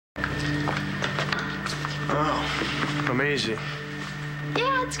Oh, amazing.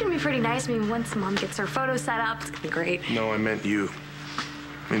 Yeah, it's gonna be pretty nice. I mean, once Mom gets her photo set up, it's gonna be great. No, I meant you.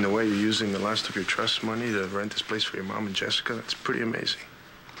 I mean, the way you're using the last of your trust money to rent this place for your mom and Jessica, that's pretty amazing.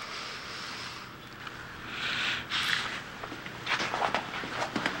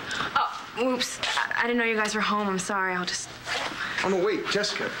 Oh, oops. I didn't know you guys were home. I'm sorry. I'll just... Oh, no, wait,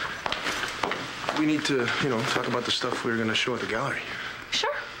 Jessica. We need to, talk about the stuff we're gonna show at the gallery.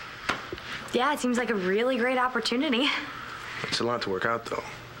 Sure. Yeah, it seems like a really great opportunity. It's a lot to work out, though.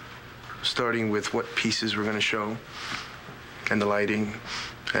 Starting with what pieces we're gonna show, and the lighting,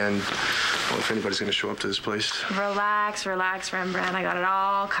 and if anybody's gonna show up to this place. Relax, Rembrandt. I got it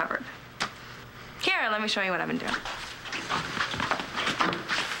all covered. Here, let me show you what I've been doing.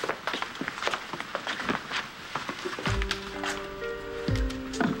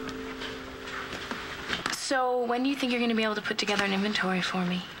 So, when do you think you're gonna be able to put together an inventory for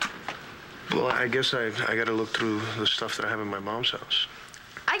me? Well, I guess I gotta look through the stuff that I have in my mom's house.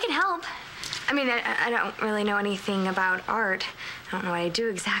 I can help. I mean, I don't really know anything about art. I don't know what I do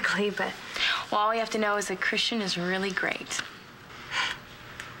exactly, but... Well, all you have to know is that Christian is really great.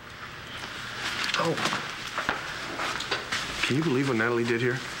 Oh. Can you believe what Natalie did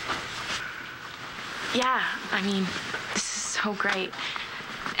here? Yeah, I mean, this is so great.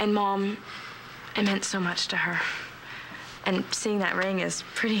 And Mom, it meant so much to her. And seeing that ring is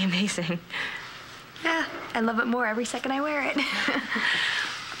pretty amazing. Yeah, I love it more every second I wear it.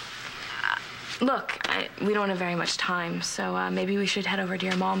 Look, we don't have very much time, so maybe we should head over to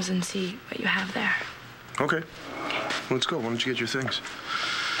your mom's and see what you have there. Okay. Let's go. Why don't you get your things?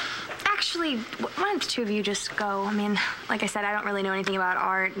 Actually, why don't the two of you just go? I mean, like I said, I don't really know anything about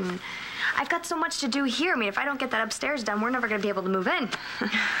art, and I've got so much to do here. I mean, if I don't get that upstairs done, we're never going to be able to move in.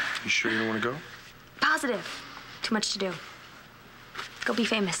 You sure you don't want to go? Positive. Too much to do. Go be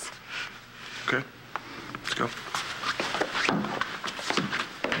famous. Okay. Let's go.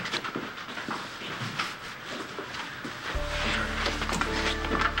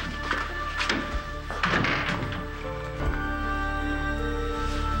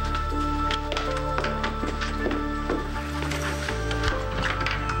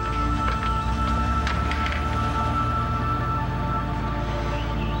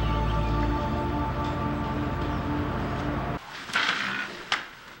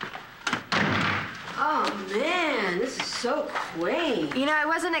 So quaint. You know, I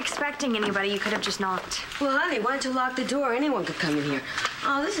wasn't expecting anybody. You could have just knocked. Well, honey, why don't you lock the door? Anyone could come in here.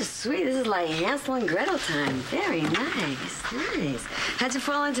 Oh, this is sweet. This is like Hansel and Gretel time. Very nice. Nice. How'd you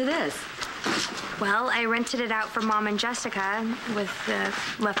fall into this? Well, I rented it out for Mom and Jessica with the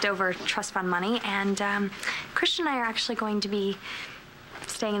leftover trust fund money, and Christian and I are actually going to be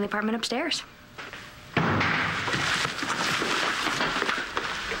staying in the apartment upstairs.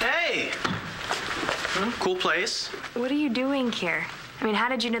 Hey! Cool place. What are you doing here? I mean, how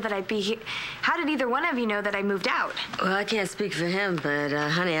did you know that I'd be here? How did either one of you know that I moved out? Well, I can't speak for him, but,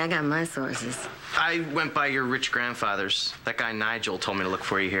 honey, I got my sources. I went by your rich grandfather's. That guy Nigel told me to look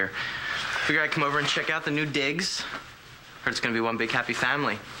for you here. Figured I'd come over and check out the new digs. Heard it's gonna be one big happy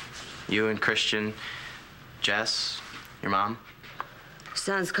family. You and Christian, Jess, your mom.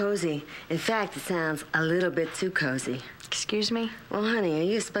 Sounds cozy. In fact, it sounds a little bit too cozy. Excuse me? Well, honey, are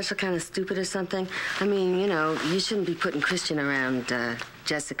you a special kind of stupid or something? I mean, you shouldn't be putting Christian around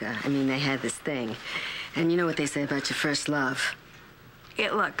Jessica. I mean, they had this thing. And you know what they say about your first love.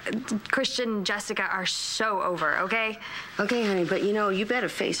 Yeah, look, Christian and Jessica are so over, okay? Okay, honey, but you better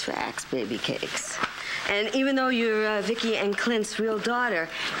face facts, baby cakes. And even though you're Vicky and Clint's real daughter,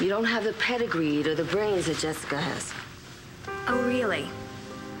 you don't have the pedigree or the brains that Jessica has. Oh, really?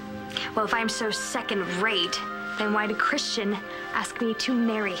 Well, if I'm so second-rate, then why did Christian ask me to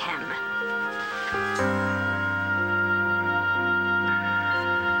marry him?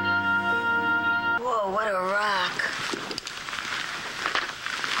 Whoa, what a rock.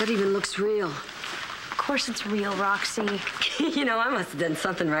 That even looks real. Of course it's real, Roxy. I must have done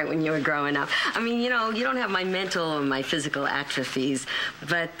something right when you were growing up. I mean, you don't have my mental or my physical atrophies,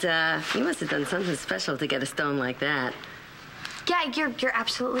 but you must have done something special to get a stone like that. Yeah, you're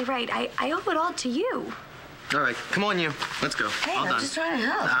absolutely right. I owe it all to you. All right, come on, you. Let's go. Hey, all I'm done. just trying to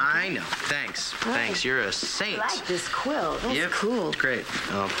help. I know. Thanks. Right. Thanks. You're a saint. I like this quilt. That's cool. Great.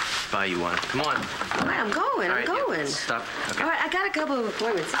 I'll buy you one. Come on. All right, I'm going. All right, I'm going. Yeah. Stop. Okay. All right, I got a couple of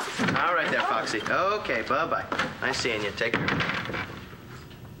appointments. All right there, Foxy. Okay, bye-bye. Nice seeing you. Take care.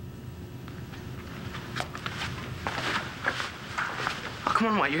 Oh, come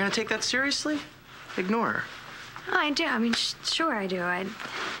on, what? You're gonna take that seriously? Ignore her. Oh, I do. I mean, sure I do.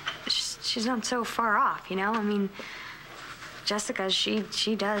 She's not so far off, I mean, Jessica,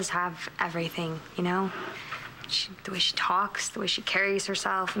 she does have everything, you know? The way she talks, the way she carries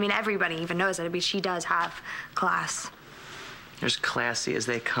herself. I mean, everybody even knows it. I mean, she does have class. You're as classy as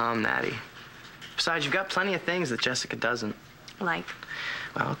they come, Natty. Besides, you've got plenty of things that Jessica doesn't. Like?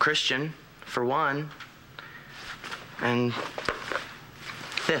 Well, Christian, for one. And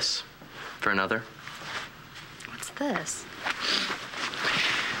this, for another. What's this?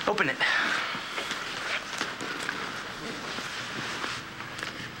 Open it.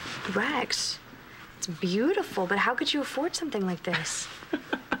 Rex, it's beautiful, but how could you afford something like this?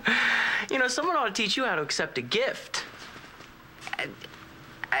 You know, someone ought to teach you how to accept a gift.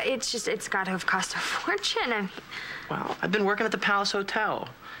 It's got to have cost a fortune. I mean... Well, I've been working at the Palace Hotel.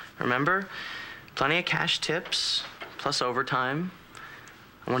 Remember? Plenty of cash tips, plus overtime.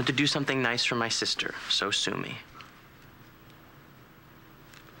 I wanted to do something nice for my sister, so sue me.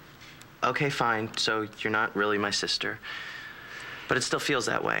 Okay, fine. So you're not really my sister. But it still feels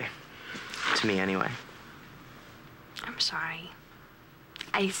that way. To me, anyway. I'm sorry.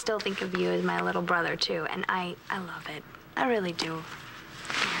 I still think of you as my little brother, too, and I love it. I really do.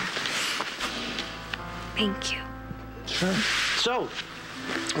 Thank you. Sure. So,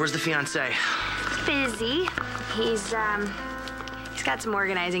 where's the fiancé? Busy. He's got some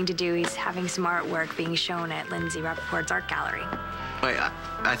organizing to do. He's having some artwork being shown at Lindsay Rappaport's art gallery. Wait,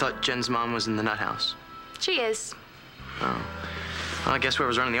 I thought Jen's mom was in the nut house. She is. Oh. Well, I guess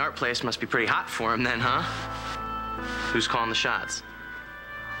whoever's running the art place must be pretty hot for him then, huh? Who's calling the shots?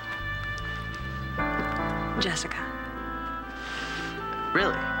 Jessica.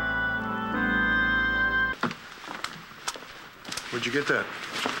 Really? Where'd you get that?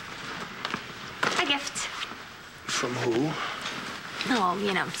 A gift. From who? Oh,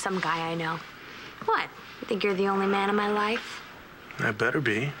 you know, some guy I know. What? You think you're the only man in my life? I better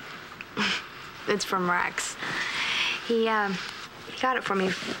be. It's from Rex. He got it for me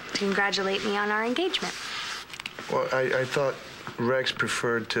to congratulate me on our engagement. Well, I thought Rex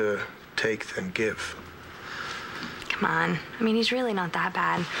preferred to take than give. Come on. I mean, he's really not that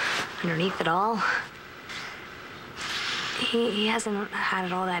bad underneath it all. He hasn't had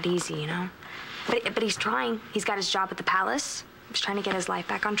it all that easy, you know? But he's trying. He's got his job at the palace. He's trying to get his life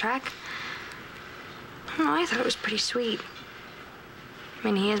back on track. I don't know, I thought it was pretty sweet. I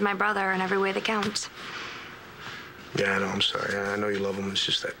mean, he is my brother in every way that counts. Yeah, I know, I'm sorry. I know you love him. It's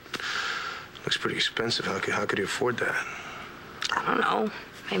just that it looks pretty expensive. How could he afford that? I don't know.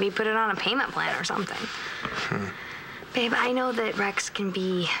 Maybe put it on a payment plan or something. Babe, I know that Rex can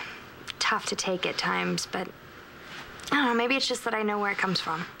be tough to take at times, but I don't know, maybe it's just that I know where it comes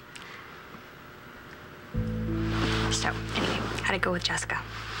from. So, anyway, how'd it go with Jessica?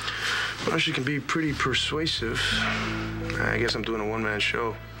 Well, she can be pretty persuasive. I guess I'm doing a one-man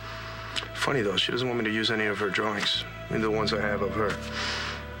show. Funny, though, she doesn't want me to use any of her drawings, the ones I have of her.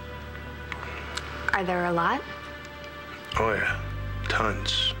 Are there a lot? Oh, yeah.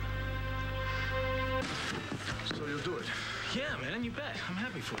 Tons. So you'll do it? Yeah, man, you bet. I'm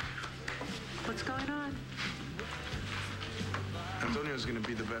happy for you. What's going on? Antonio's gonna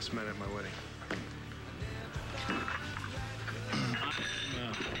be the best man at my wedding.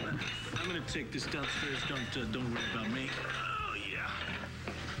 I'm gonna take this downstairs. Don't worry about me. Oh yeah.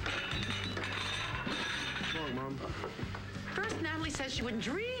 Come on, Mom. First, Natalie says she wouldn't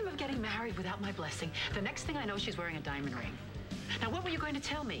dream of getting married without my blessing. The next thing I know, she's wearing a diamond ring. Now, what were you going to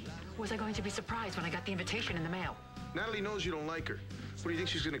tell me? Or was I going to be surprised when I got the invitation in the mail? Natalie knows you don't like her. What, do you think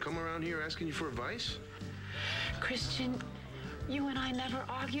she's gonna come around here asking you for advice? Christian, you and I never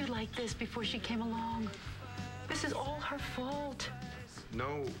argued like this before she came along. This is all her fault.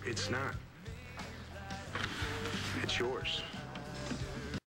 No, it's not. It's yours.